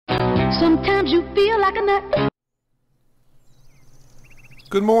Sometimes you feel like a nut.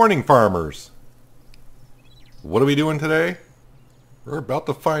 Good morning, farmers. What are we doing today? We're about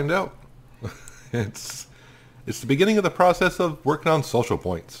to find out. It's the beginning of the process of working on social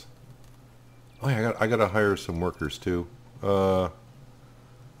points. Oh yeah, I gotta hire some workers too.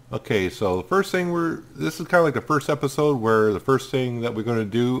 Okay, so the first thing this is kind of like the first episode where the first thing that we're going to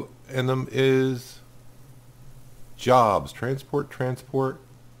do in them is jobs, transport.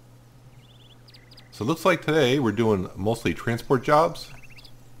 So it looks like today we're doing mostly transport jobs.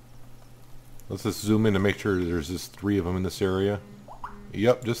 Let's just zoom in to make sure there's just 3 of them in this area.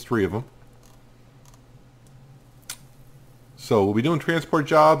 Yep, just 3 of them. So we'll be doing transport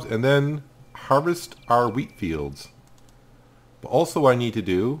jobs and then harvest our wheat fields. But also I need to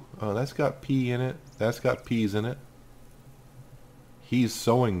do, that's got pea in it, that's got peas in it. He's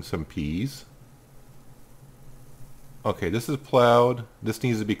sowing some peas. Okay, this is plowed. This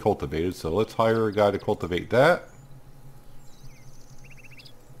needs to be cultivated, so let's hire a guy to cultivate that.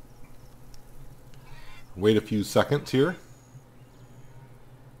 Wait a few seconds here.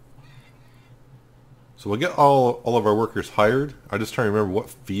 So we'll get all of our workers hired. I'm just trying to remember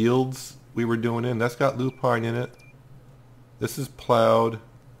what fields we were doing in. That's got lupine in it. This is plowed,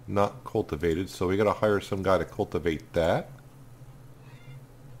 not cultivated, so we got to hire some guy to cultivate that.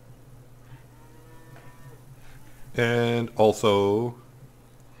 And also,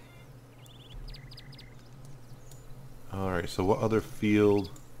 alright, so what other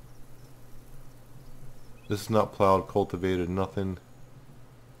field? This is not plowed, cultivated, nothing.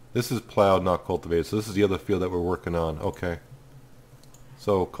 This is plowed, not cultivated, so this is the other field that we're working on. Okay.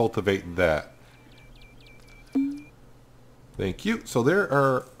 So cultivate that. Thank you. So there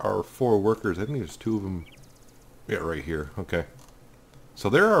are our 4 workers. I think there's 2 of them. Yeah, right here. Okay. So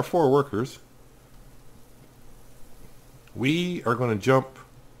there are 4 workers. We are going to jump.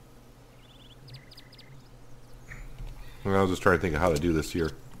 I was just trying to think of how to do this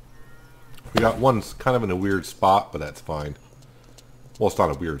here. We got one kind of in a weird spot, but that's fine. Well, it's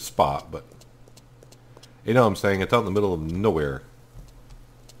not a weird spot, but you know what I'm saying? It's out in the middle of nowhere.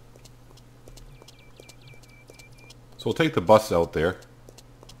 So we'll take the bus out there.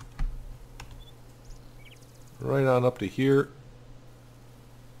 Right on up to here.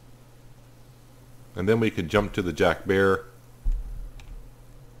 And then we could jump to the Jack Bear.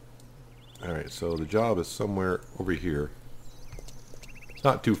 Alright, so the job is somewhere over here. It's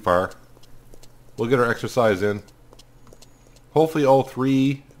not too far. We'll get our exercise in. Hopefully all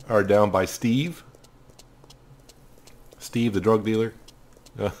 3 are down by Steve. Steve, the drug dealer.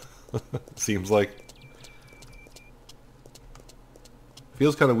 Seems like.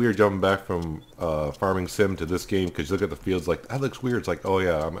 Feels kind of weird jumping back from Farming Sim to this game because you look at the fields like, that looks weird. It's like, oh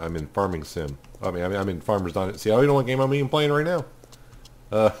yeah, I'm in Farming Sim. I'm in Farmer's Dynasty. See, I don't know what game I'm even playing right now.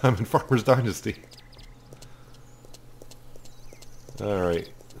 I'm in Farmer's Dynasty. Alright.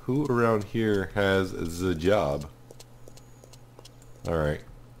 Who around here has the job? Alright.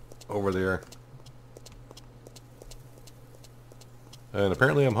 Over there. And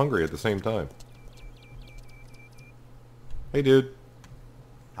apparently I'm hungry at the same time. Hey dude.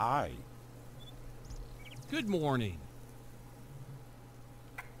 Hi. Good morning.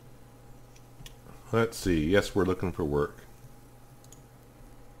 Let's see. Yes, we're looking for work.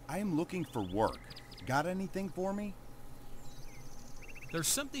 I am looking for work. Got anything for me? There's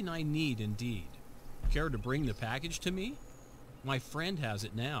something I need indeed. Care to bring the package to me? My friend has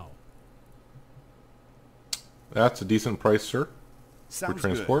it now. That's a decent price, sir. Sounds for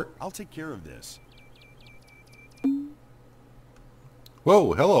transport. Good. I'll take care of this.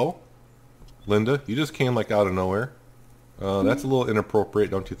 Whoa, hello. Linda, you just came like out of nowhere. That's a little inappropriate,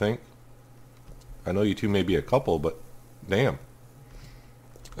 don't you think? I know you two may be a couple, but damn.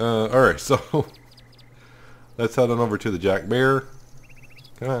 Alright, so let's head on over to the Jack Bear.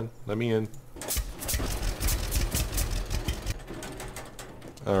 Come on, let me in.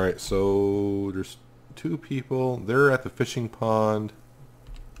 Alright, so there's 2 people. They're at the fishing pond.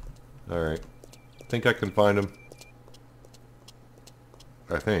 Alright. I think I can find them.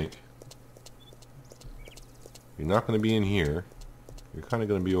 I think. You're not going to be in here. You're kind of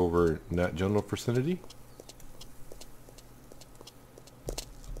going to be over in that general vicinity.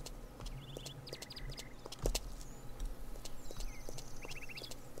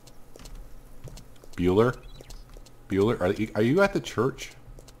 Bueller? Bueller? Are you at the church?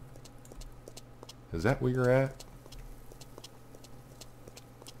 Is that where you're at?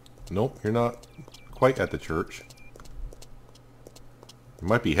 Nope, you're not quite at the church. You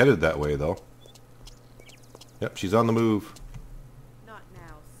might be headed that way, though. Yep, she's on the move. Not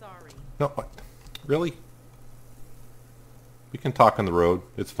now, sorry. No, what? Really? We can talk on the road.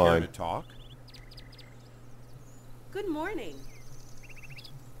 It's Care fine. to talk? Good morning.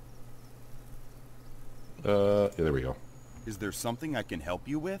 Yeah, there we go. Is there something I can help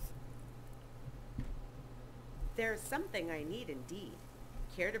you with? There's something I need indeed.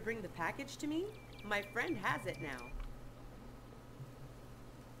 Care to bring the package to me? My friend has it now.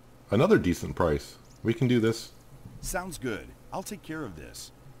 Another decent price. We can do this. Sounds good. I'll take care of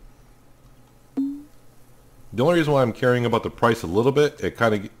this. The only reason why I'm caring about the price a little bit, it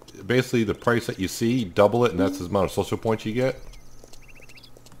kind of, basically the price that you see, double it, and that's the amount of social points you get.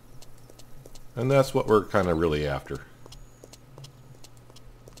 And that's what we're kind of really after.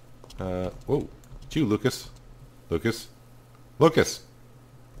 Whoa. It's you, Lucas. Lucas. Lucas!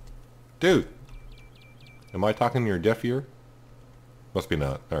 Dude! Am I talking in your deaf ear? Must be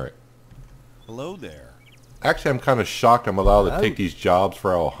not. Alright. Hello there. Actually, I'm kind of shocked I'm allowed to take these jobs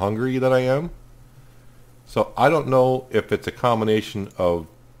for how hungry that I am. So I don't know if it's a combination of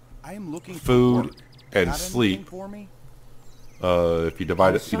I am looking food for work. and Got sleep. anything for me? If you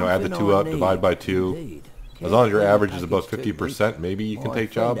divide it, add the two up, divide by two. Indeed. As long as your Care average to is bring the about package to me? 50%, maybe you can My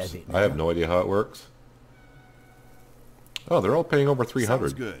take friend jobs. has it I have now. no idea how it works. Oh, they're all paying over Sounds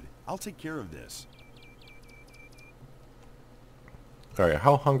 300. good. I'll take care of this. Alright,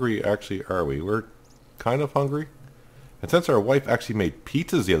 how hungry actually are we? We're kind of hungry. And since our wife actually made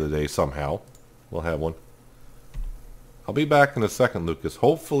pizzas the other day somehow, we'll have one. I'll be back in a second, Lucas.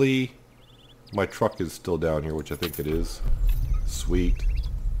 Hopefully my truck is still down here, which I think it is. Sweet.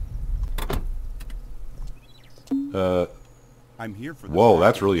 I'm here for the Whoa,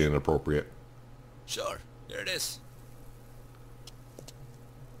 that's package. really inappropriate. Sure, there it is.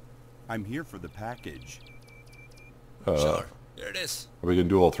 I'm here for the package. Sure, there it is. Are we going to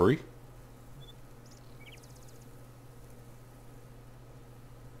do all three?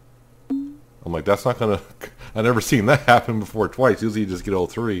 I'm like, that's not going to... I've never seen that happen before twice. Usually you just get all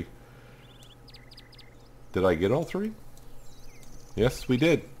three. Did I get all three? Yes, we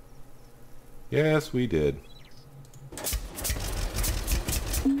did. Yes, we did.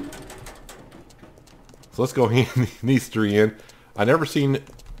 So let's go hand these three in. I never seen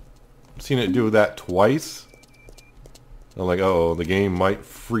it do that twice. I'm like, oh, the game might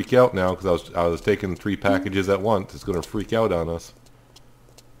freak out now because I was taking 3 packages at once. It's going to freak out on us.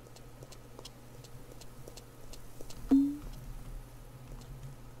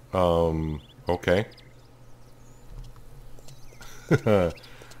 Okay. The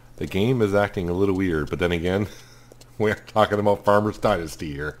game is acting a little weird, but then again, we're talking about Farmer's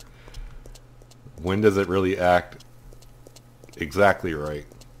Dynasty here. When does it really act exactly right?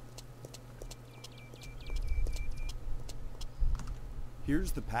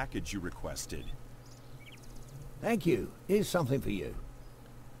 Here's the package you requested. Thank you. Here's something for you.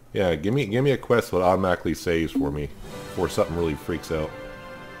 Yeah, give me a quest that automatically saves for me before something really freaks out.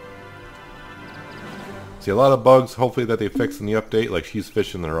 See, a lot of bugs, hopefully, that they fix in the update, like she's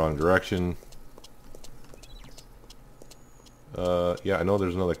fishing in the wrong direction. Yeah, I know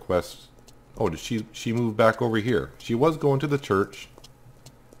there's another quest. Oh, did she move back over here? She was going to the church.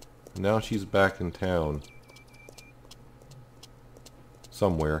 Now she's back in town.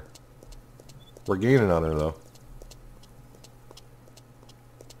 Somewhere. We're gaining on her, though.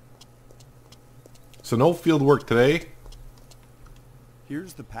 So no field work today.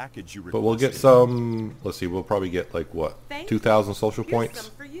 Here's the package you requested. But we'll get some, let's see, we'll probably get like what? Thank 2,000 social Here's points?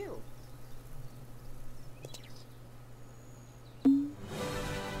 some for you.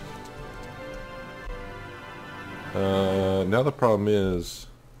 Now the problem is,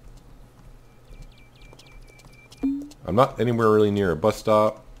 I'm not anywhere really near a bus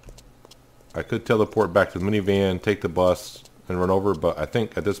stop. I could teleport back to the minivan, take the bus, and run over, but I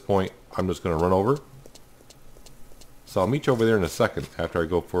think at this point, I'm just going to run over. So I'll meet you over there in a second after I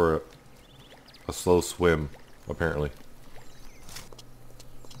go for a slow swim, apparently.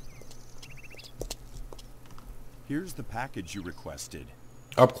 Here's the package you requested.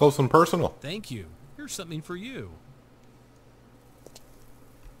 Up close and personal. Thank you. Here's something for you.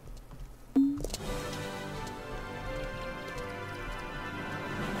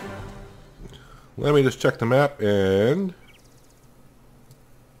 Let me just check the map and...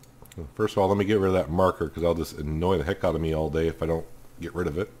 First of all, let me get rid of that marker because I'll just annoy the heck out of me all day if I don't get rid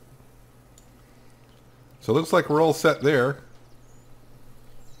of it. So it looks like we're all set there.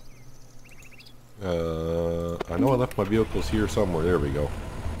 I know I left my vehicles here somewhere. There we go.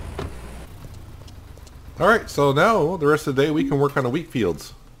 Alright, so now the rest of the day we can work on the wheat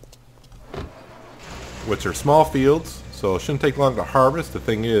fields. Which are small fields, so it shouldn't take long to harvest. The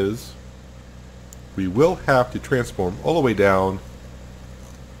thing is, we will have to transform all the way down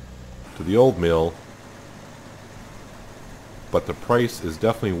to the old mill but the price is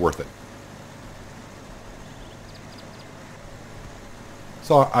definitely worth it.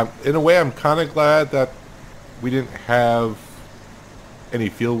 So in a way, I'm kind of glad that we didn't have any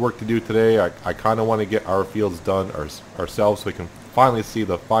field work to do today. I kind of want to get our fields done ourselves so we can finally see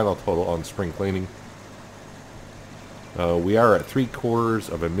the final total on spring cleaning. We are at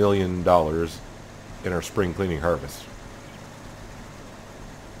 $750,000 in our spring cleaning harvest.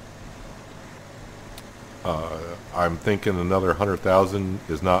 I'm thinking another 100,000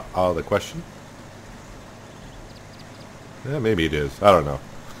 is not out of the question. Yeah, maybe it is. I don't know.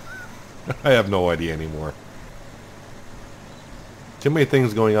 I have no idea anymore. Too many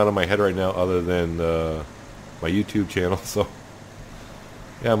things going on in my head right now other than my YouTube channel, so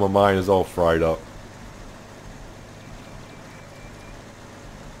yeah, my mind is all fried up.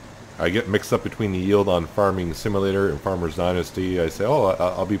 I get mixed up between the yield on Farming Simulator and Farmer's Dynasty. I say, oh,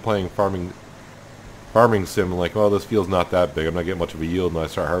 I'll be playing Farming Sim, like, oh, this field's not that big, I'm not getting much of a yield, and I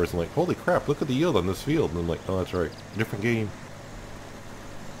start harvesting, like, holy crap, look at the yield on this field, and I'm like, oh, that's right, different game.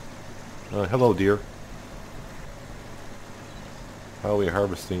 Hello, dear. How are we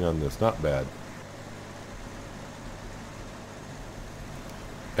harvesting on this? Not bad.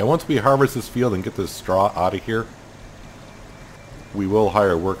 And once we harvest this field and get this straw out of here, we will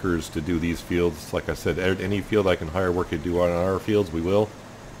hire workers to do these fields. Like I said, any field I can hire work to do on our fields, we will.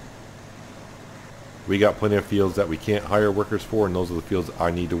 We got plenty of fields that we can't hire workers for, and those are the fields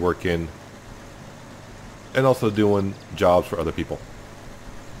I need to work in. And also doing jobs for other people.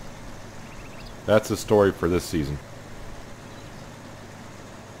 That's the story for this season.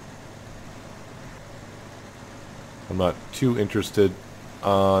 I'm not too interested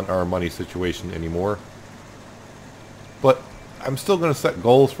on our money situation anymore. But I'm still going to set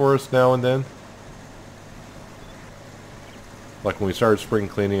goals for us now and then. Like when we started spring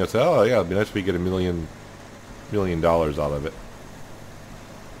cleaning, I said, oh yeah, it'd be nice if we get $1 million out of it.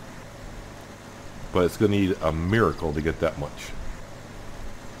 But it's going to need a miracle to get that much.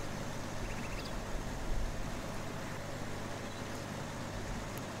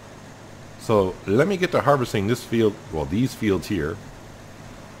 So let me get to harvesting this field, well, these fields here.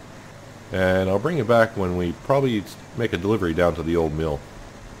 And I'll bring it back when we probably make a delivery down to the old mill.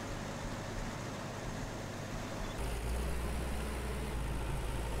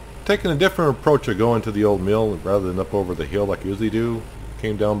 Taking a different approach of going to the old mill rather than up over the hill like I usually do.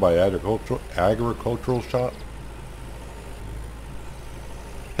 Came down by agricultural shop.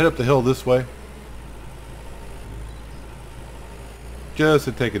 Head up the hill this way. Just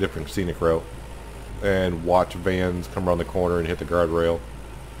to take a different scenic route. And watch vans come around the corner and hit the guardrail.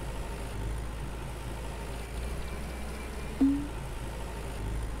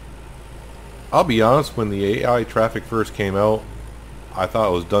 I'll be honest, when the AI traffic first came out, I thought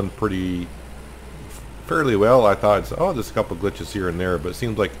it was done fairly well. I thought, oh, there's a couple glitches here and there, but it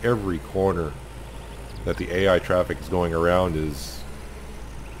seems like every corner that the AI traffic is going around is,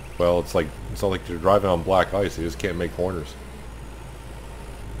 well, it's not like you're driving on black ice. You just can't make corners.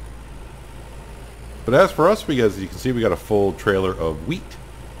 But as for us, as you can see, we got a full trailer of wheat.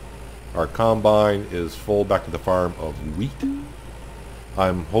 Our combine is full back to the farm of wheat.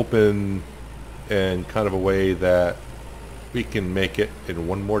 I'm hoping in kind of a way that we can make it in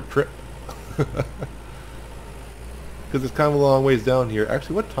one more trip. Because it's kind of a long ways down here.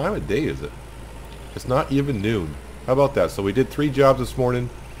 Actually, what time of day is it? It's not even noon. How about that? So we did 3 jobs this morning.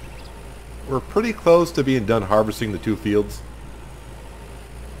 We're pretty close to being done harvesting the 2 fields.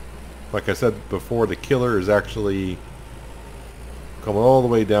 Like I said before, the killer is actually coming all the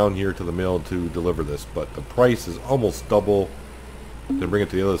way down here to the mill to deliver this. But the price is almost double to bring it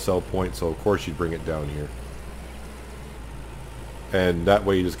to the other sell point, so of course you'd bring it down here. And that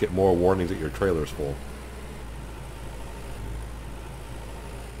way you just get more warnings that your trailer's full.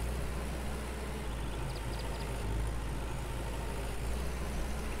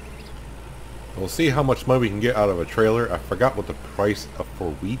 We'll see how much money we can get out of a trailer. I forgot what the price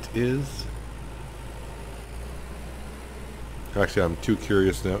for wheat is. Actually, I'm too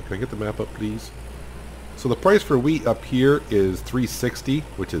curious now. Can I get the map up, please? So the price for wheat up here is $360,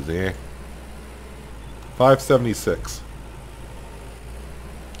 which is $576.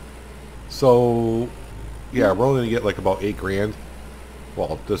 So yeah, we're only gonna get like about 8 grand.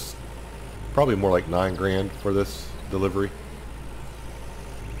 Well, just probably more like 9 grand for this delivery.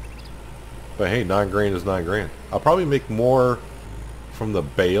 But hey, 9 grand is 9 grand. I'll probably make more from the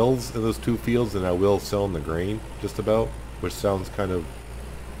bales in those 2 fields than I will selling the grain, just about, which sounds kind of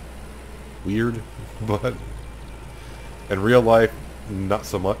weird, but in real life, not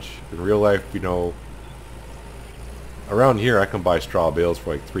so much. In real life, you know, around here I can buy straw bales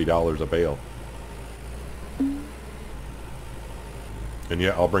for like $3 a bale. And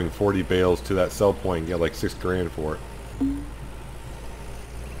yeah, I'll bring 40 bales to that sell point and get like 6 grand for it.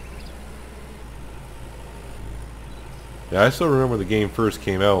 Yeah, I still remember when the game first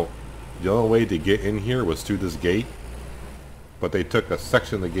came out. The only way to get in here was through this gate. But they took a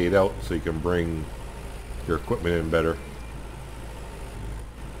section of the gate out so you can bring your equipment in better.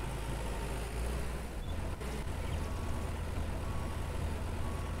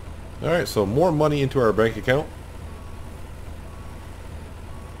 Alright, so more money into our bank account.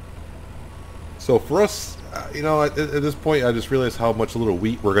 So for us, you know, at this point I just realized how much little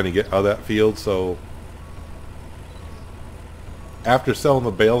wheat we're going to get out of that field. So after selling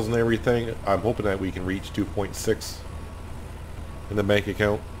the bales and everything, I'm hoping that we can reach 2.6 in the bank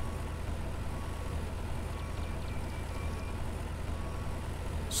account.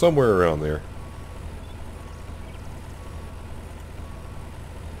 Somewhere around there.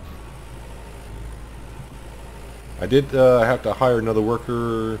 I did have to hire another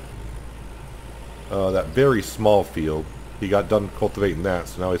worker. That very small field. He got done cultivating that,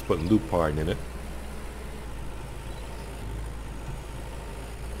 so now he's putting lupine in it.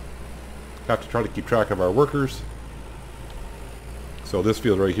 Have to try to keep track of our workers. So this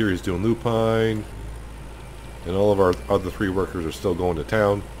field right here, he's doing lupine. And all of our other 3 workers are still going to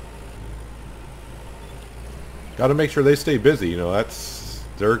town. Got to make sure they stay busy, you know,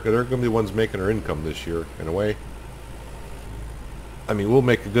 they're going to be the ones making our income this year, in a way. I mean, we'll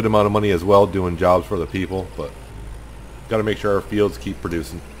make a good amount of money as well doing jobs for the people, but got to make sure our fields keep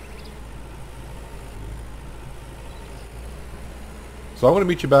producing. So I'm going to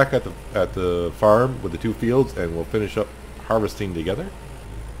meet you back at the farm with the 2 fields, and we'll finish up harvesting together.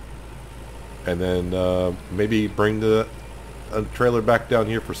 And then maybe bring the trailer back down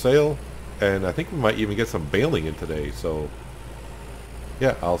here for sale. And I think we might even get some baling in today. So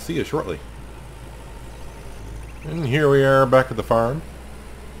yeah, I'll see you shortly. And here we are back at the farm.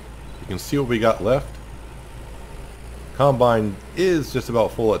 You can see what we got left. Combine is just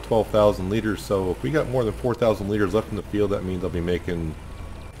about full at 12,000 liters, so if we got more than 4,000 liters left in the field, that means I'll be making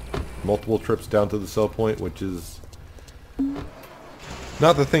multiple trips down to the sell point, which is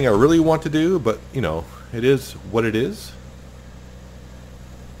not the thing I really want to do, but you know, it is what it is.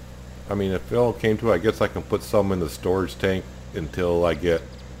 I mean, if it all came to it, I guess I can put some in the storage tank until I get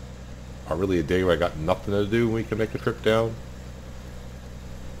really a day where I got nothing to do and we can make a trip down.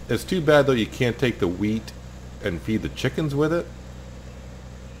 It's too bad though you can't take the wheat and feed the chickens with it.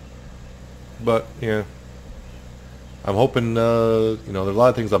 But yeah, I'm hoping you know, there's a lot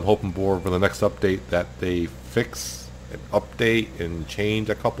of things I'm hoping for the next update, that they fix and update and change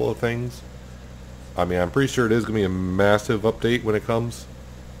a couple of things. I mean, I'm pretty sure it is going to be a massive update when it comes.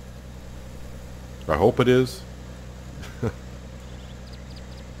 I hope it is.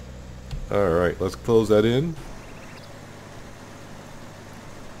 Alright, let's close that in.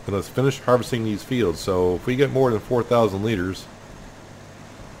 And let's finish harvesting these fields. So if we get more than 4,000 liters,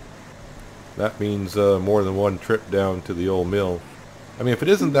 that means more than one trip down to the old mill. I mean, if it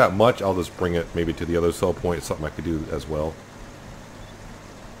isn't that much, I'll just bring it maybe to the other sell point. Something I could do as well.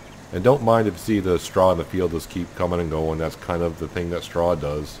 And don't mind if you see the straw in the field just keep coming and going. That's kind of the thing that straw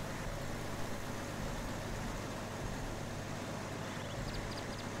does.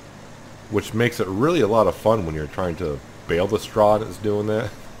 Which makes it really a lot of fun when you're trying to bale the straw and it's doing that.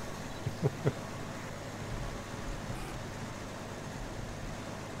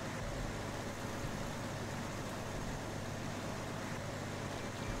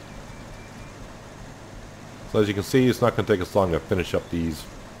 So as you can see, it's not going to take us long to finish up these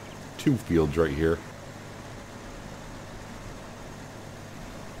 2 fields right here.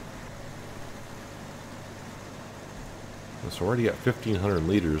 It's already at 1,500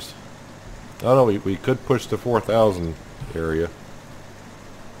 liters. I don't know, we could push the 4,000 area.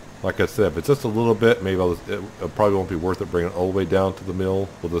 Like I said, if it's just a little bit, maybe it probably won't be worth it bringing it all the way down to the mill.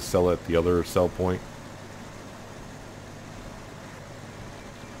 We'll just sell it at the other sell point.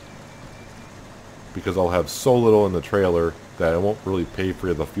 Because I'll have so little in the trailer that it won't really pay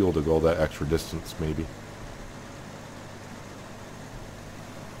for the fuel to go that extra distance, maybe.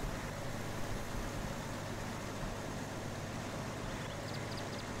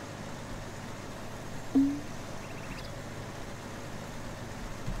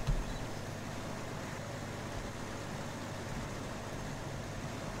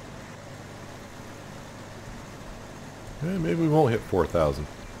 Maybe we won't hit 4,000.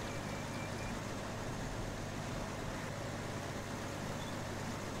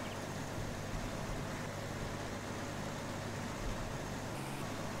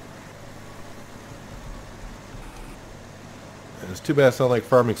 It's too bad it's not like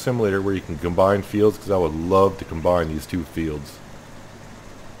Farming Simulator where you can combine fields, because I would love to combine these 2 fields.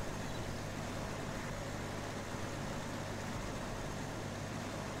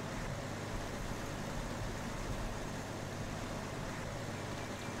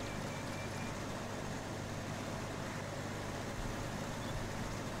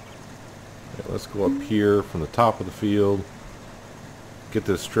 Yeah, let's go up here from the top of the field. Get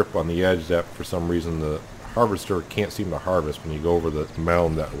this strip on the edge that for some reason the harvester can't seem to harvest when you go over the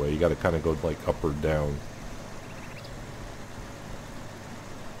mound that way. You got to kind of go like up or down.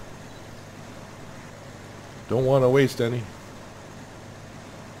 Don't want to waste any.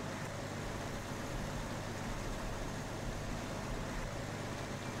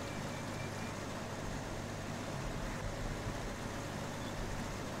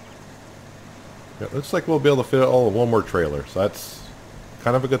 Yeah, looks like we'll be able to fit it all in one more trailer, so that's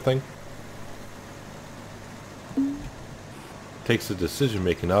kind of a good thing. Takes the decision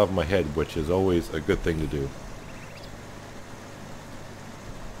making out of my head, which is always a good thing to do.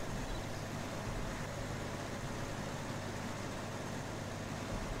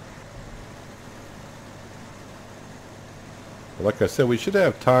 Like I said, we should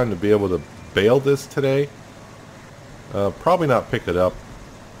have time to be able to bale this today. Probably not pick it up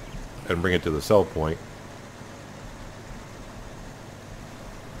and bring it to the sell point.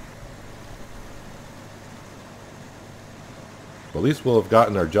 But at least we'll have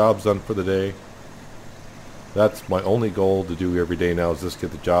gotten our jobs done for the day. That's my only goal to do every day now, is just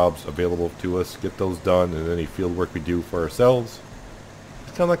get the jobs available to us, get those done, and any field work we do for ourselves.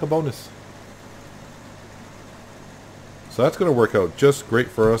 It's kind of like a bonus. So that's going to work out just great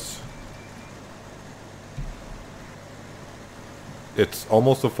for us. It's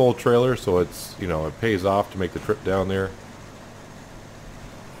almost a full trailer, so it's, you know, it pays off to make the trip down there.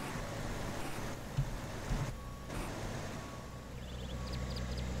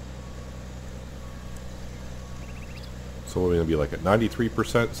 So we're going to be like at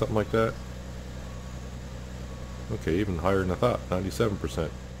 93%, something like that. Okay, even higher than I thought, 97%.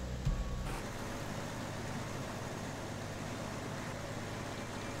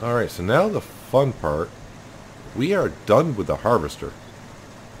 Alright, so now the fun part. We are done with the harvester.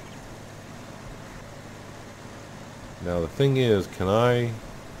 Now the thing is, I'm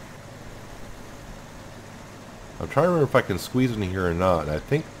trying to remember if I can squeeze in here or not. And I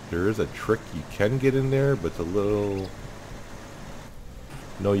think there is a trick you can get in there, but it's a little...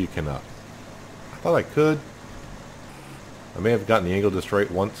 No, you cannot. I thought I could. I may have gotten the angle just right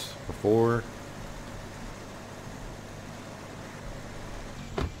once before.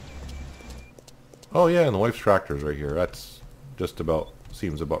 Oh yeah, and the wife's tractor's right here. That's just about,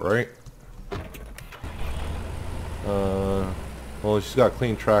 seems about right. Well, she's got a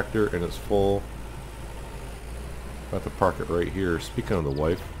clean tractor and it's full. I have to park it right here. Speaking of the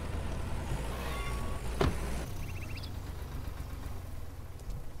wife.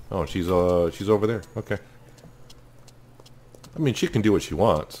 Oh, she's over there. Okay. I mean, she can do what she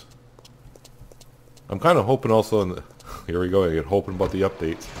wants. I'm kind of hoping also in the... Here we go, I get hoping about the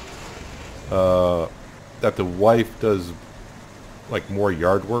updates. That the wife does like more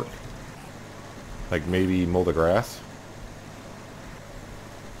yard work, like maybe mow the grass.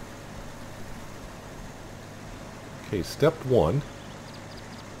 Okay, step one.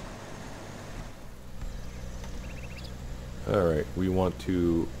 Alright, we want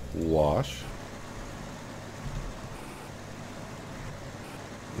to wash.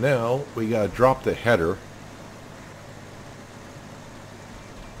 Now we gotta drop the header.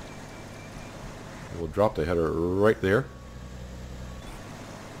 We'll drop the header right there.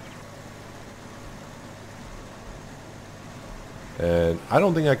 And I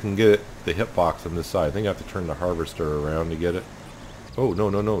don't think I can get it, the hitbox on this side. I think I have to turn the harvester around to get it. Oh,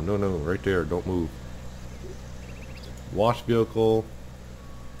 no, no, no, no, no. Right there. Don't move. Wash vehicle.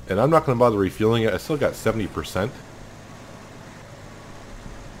 And I'm not going to bother refueling it. I still got 70%.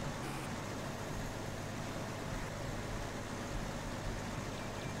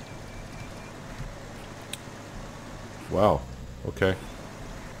 Wow. Okay.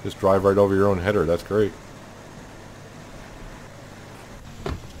 Just drive right over your own header. That's great.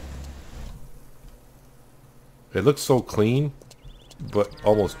 It looks so clean, but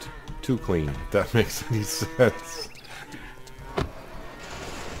almost too clean, if that makes any sense. So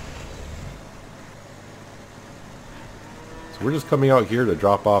we're just coming out here to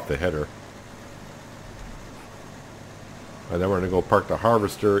drop off the header. And then we're going to go park the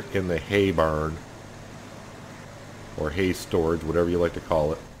harvester in the hay barn. Or hay storage, whatever you like to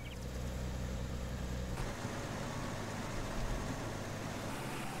call it.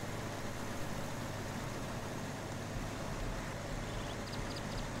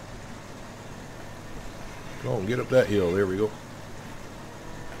 Go and get up that hill. There we go.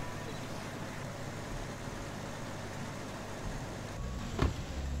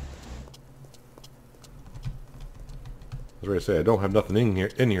 As I say, I don't have nothing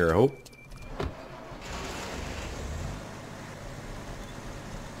in here, I hope.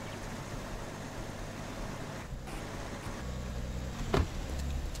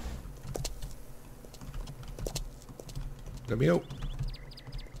 Let me out.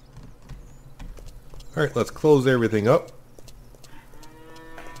 Alright, let's close everything up.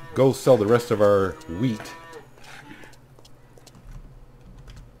 Go sell the rest of our wheat.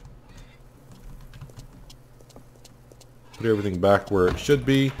 Put everything back where it should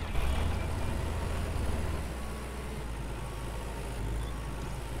be.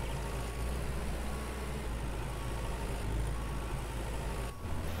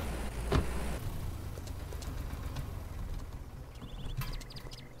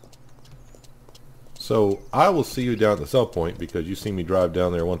 So I will see you down at the sell point because you've seen me drive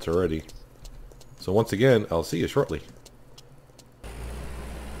down there once already. So once again, I'll see you shortly.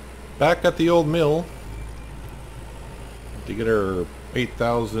 Back at the old mill to get our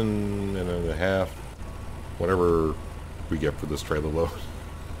 8,000 and a half, whatever we get for this trailer load.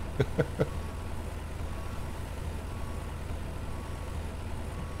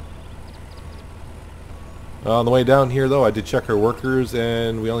 On the way down here though, I did check our workers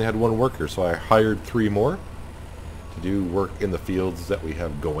and we only had one worker, so I hired 3 more to do work in the fields that we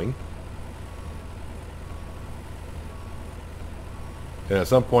have going. And at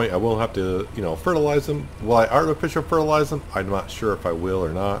some point I will have to, you know, fertilize them. Will I artificial fertilize them? I'm not sure if I will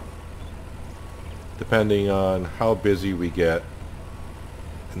or not, depending on how busy we get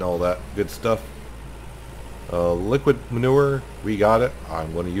and all that good stuff. Liquid manure, we got it.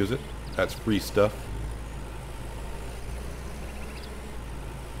 I'm going to use it. That's free stuff.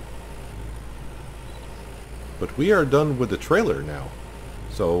 But we are done with the trailer now.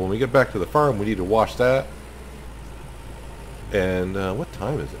 So when we get back to the farm, we need to wash that. And what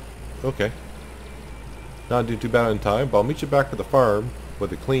time is it? Okay. Not doing too bad on time, but I'll meet you back at the farm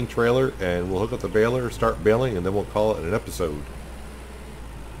with a clean trailer and we'll hook up the baler, start baling, and then we'll call it an episode.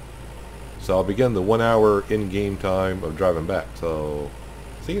 So I'll begin the 1 hour in-game time of driving back. So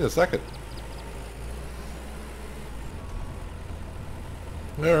see you in a second.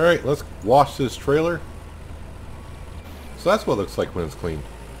 Alright, let's wash this trailer. So that's what it looks like when it's clean.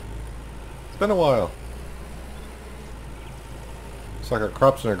 It's been a while. Looks like our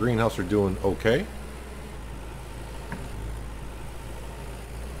crops in our greenhouse are doing okay.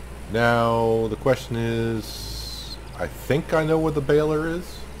 Now the question is, I think I know where the baler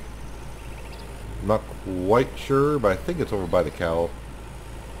is. I'm not quite sure, but I think it's over by the cow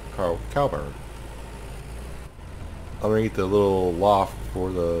barn. Underneath the little loft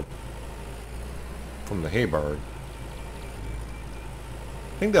from the hay barn.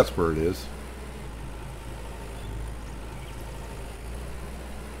 I think that's where it is.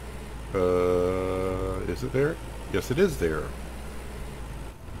 Is it there? Yes, it is there.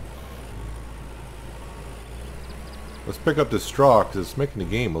 Let's pick up this straw because it's making the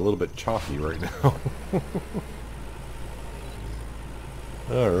game a little bit choppy right now.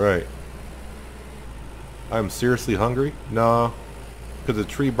 Alright. I'm seriously hungry? Nah. Because the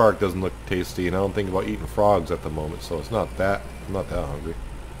tree bark doesn't look tasty and I don't think about eating frogs at the moment, so it's not that. I'm not that hungry.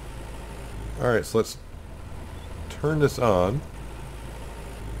 Alright, so let's turn this on.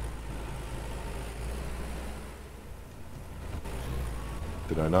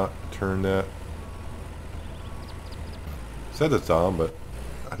 Did I not turn that? It said it's on, but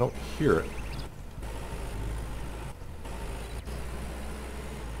I don't hear it.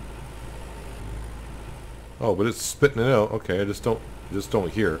 Oh, but it's spitting it out. Okay, I just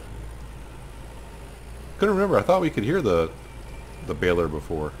don't hear it. Couldn't remember. I thought we could hear the baler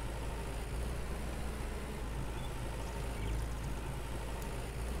before.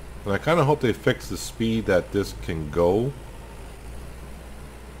 And I kind of hope they fix the speed that this can go.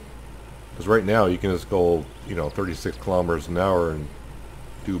 Because right now you can just go, you know, 36 kilometers an hour and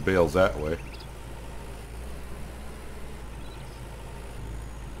do bales that way.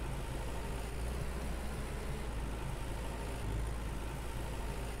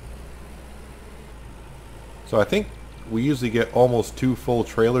 So I think we usually get almost 2 full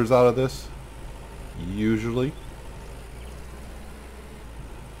trailers out of this. Usually.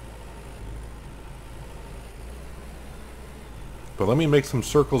 But let me make some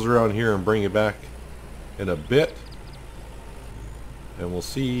circles around here and bring it back in a bit. And we'll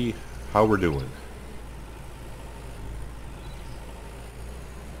see how we're doing.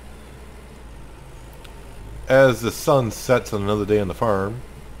 As the sun sets on another day on the farm,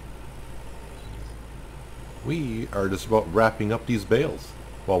 we are just about wrapping up these bales.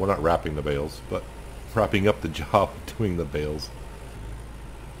 Well, we're not wrapping the bales, but wrapping up the job of doing the bales.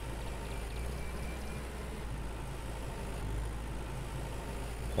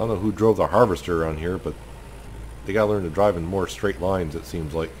 I don't know who drove the harvester around here, but they gotta learn to drive in more straight lines, it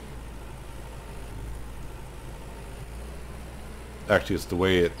seems like. Actually, it's the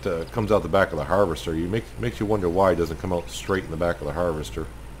way it comes out the back of the harvester. Makes you wonder why it doesn't come out straight in the back of the harvester.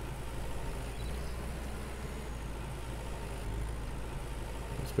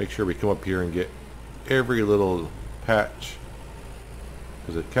 Let's make sure we come up here and get every little patch,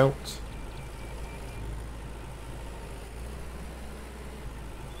 because it counts.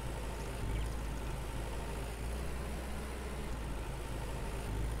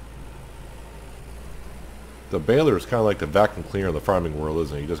 The baler is kind of like the vacuum cleaner of the farming world,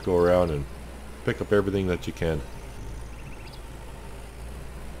 isn't it? You just go around and pick up everything that you can.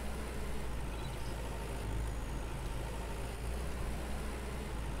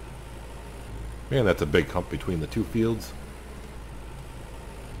 Man, that's a big hump between the two fields.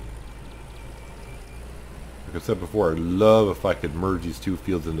 Like I said before, I'd love if I could merge these two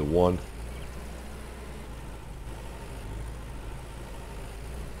fields into one.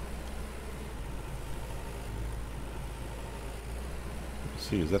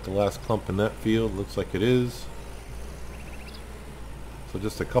 See, is that the last clump in that field? Looks like it is. So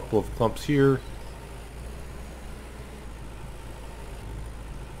just a couple of clumps here.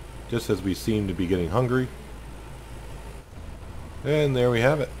 Just as we seem to be getting hungry. And there we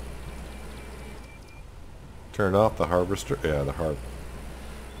have it. Turn off the harvester. Yeah, the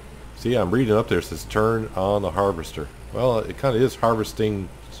See, I'm reading up there, it says turn on the harvester. Well, it kind of is harvesting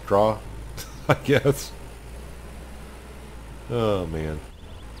straw, I guess. Oh, man.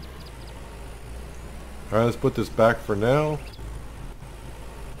 Alright, let's put this back for now.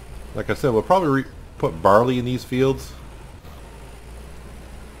 Like I said, we'll probably put barley in these fields.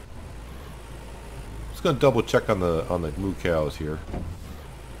 Just gonna double check on the moo cows here.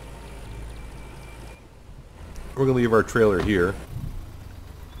 We're gonna leave our trailer here.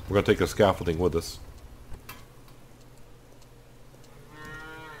 We're gonna take the scaffolding with us.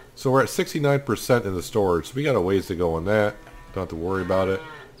 So we're at 69% in the storage, so we got a ways to go on that. Don't have to worry about it.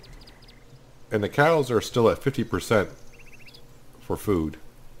 And the cows are still at 50% for food.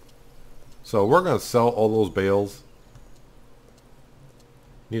 So we're going to sell all those bales.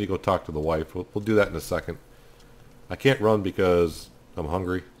 Need to go talk to the wife. We'll do that in a second. I can't run because I'm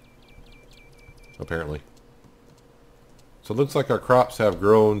hungry. Apparently. So it looks like our crops have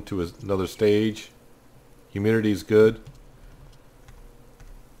grown to another stage. Humidity's good.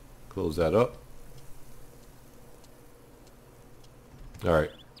 Close that up.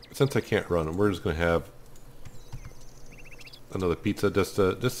 Alright. Since I can't run, we're just going to have another pizza just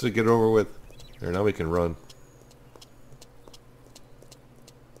to get over with. There, now we can run.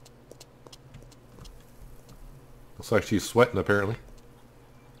 Looks like she's sweating apparently.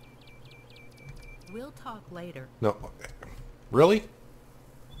 We'll talk later. No. Really?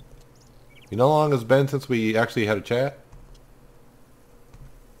 You know how long it's been since we actually had a chat?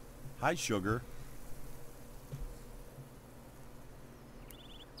 Hi, sugar.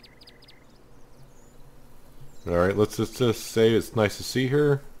 Alright, let's just say it's nice to see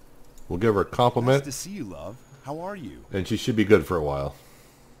her. We'll give her a compliment. Nice to see you, love. How are you? And she should be good for a while.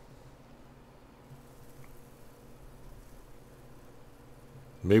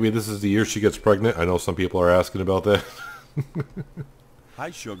 Maybe this is the year she gets pregnant. I know some people are asking about that. Hi,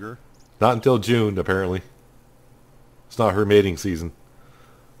 sugar. Not until June, apparently. It's not her mating season.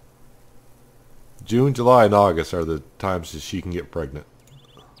 June, July, and August are the times that she can get pregnant.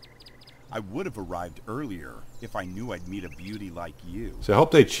 I would have arrived earlier if I knew I'd meet a beauty like you. So I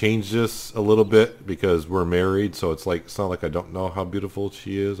hope they change this a little bit because we're married, so it's not like I don't know how beautiful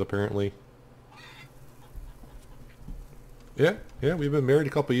she is, apparently. Yeah, we've been married a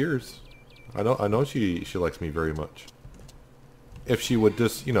couple years. I know she likes me very much. If she would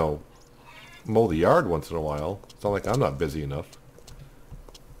just, mow the yard once in a while. It's not like I'm not busy enough.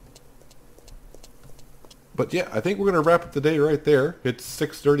 But yeah, I think we're going to wrap up the day right there. It's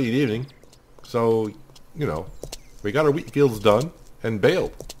 6:30 in the evening. So, we got our wheat fields done and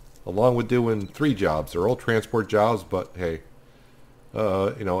baled. Along with doing 3 jobs. They're all transport jobs, but hey,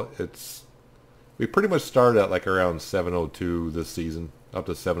 we pretty much started at like around 702 this season, up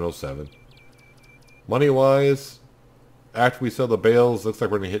to 707. Money-wise, after we sell the bales, looks like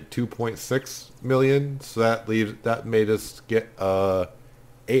we're going to hit 2.6 million. So that made us get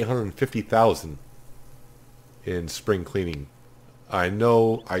 850,000 in spring cleaning. I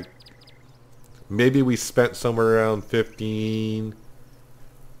know maybe we spent somewhere around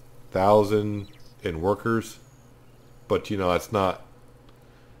 15,000 in workers, but it's not,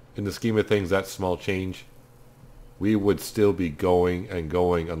 in the scheme of things, that's small change. We would still be going and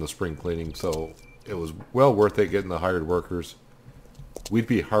going on the spring cleaning, so it was well worth it getting the hired workers. We'd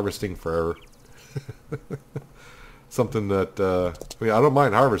be harvesting forever. Something that I don't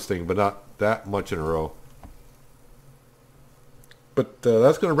mind harvesting, but not that much in a row. But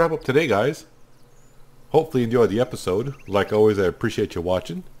that's going to wrap up today, guys. Hopefully you enjoyed the episode. Like always, I appreciate you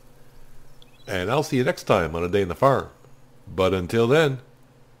watching. And I'll see you next time on A Day in the Farm. But until then,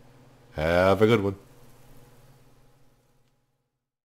 have a good one.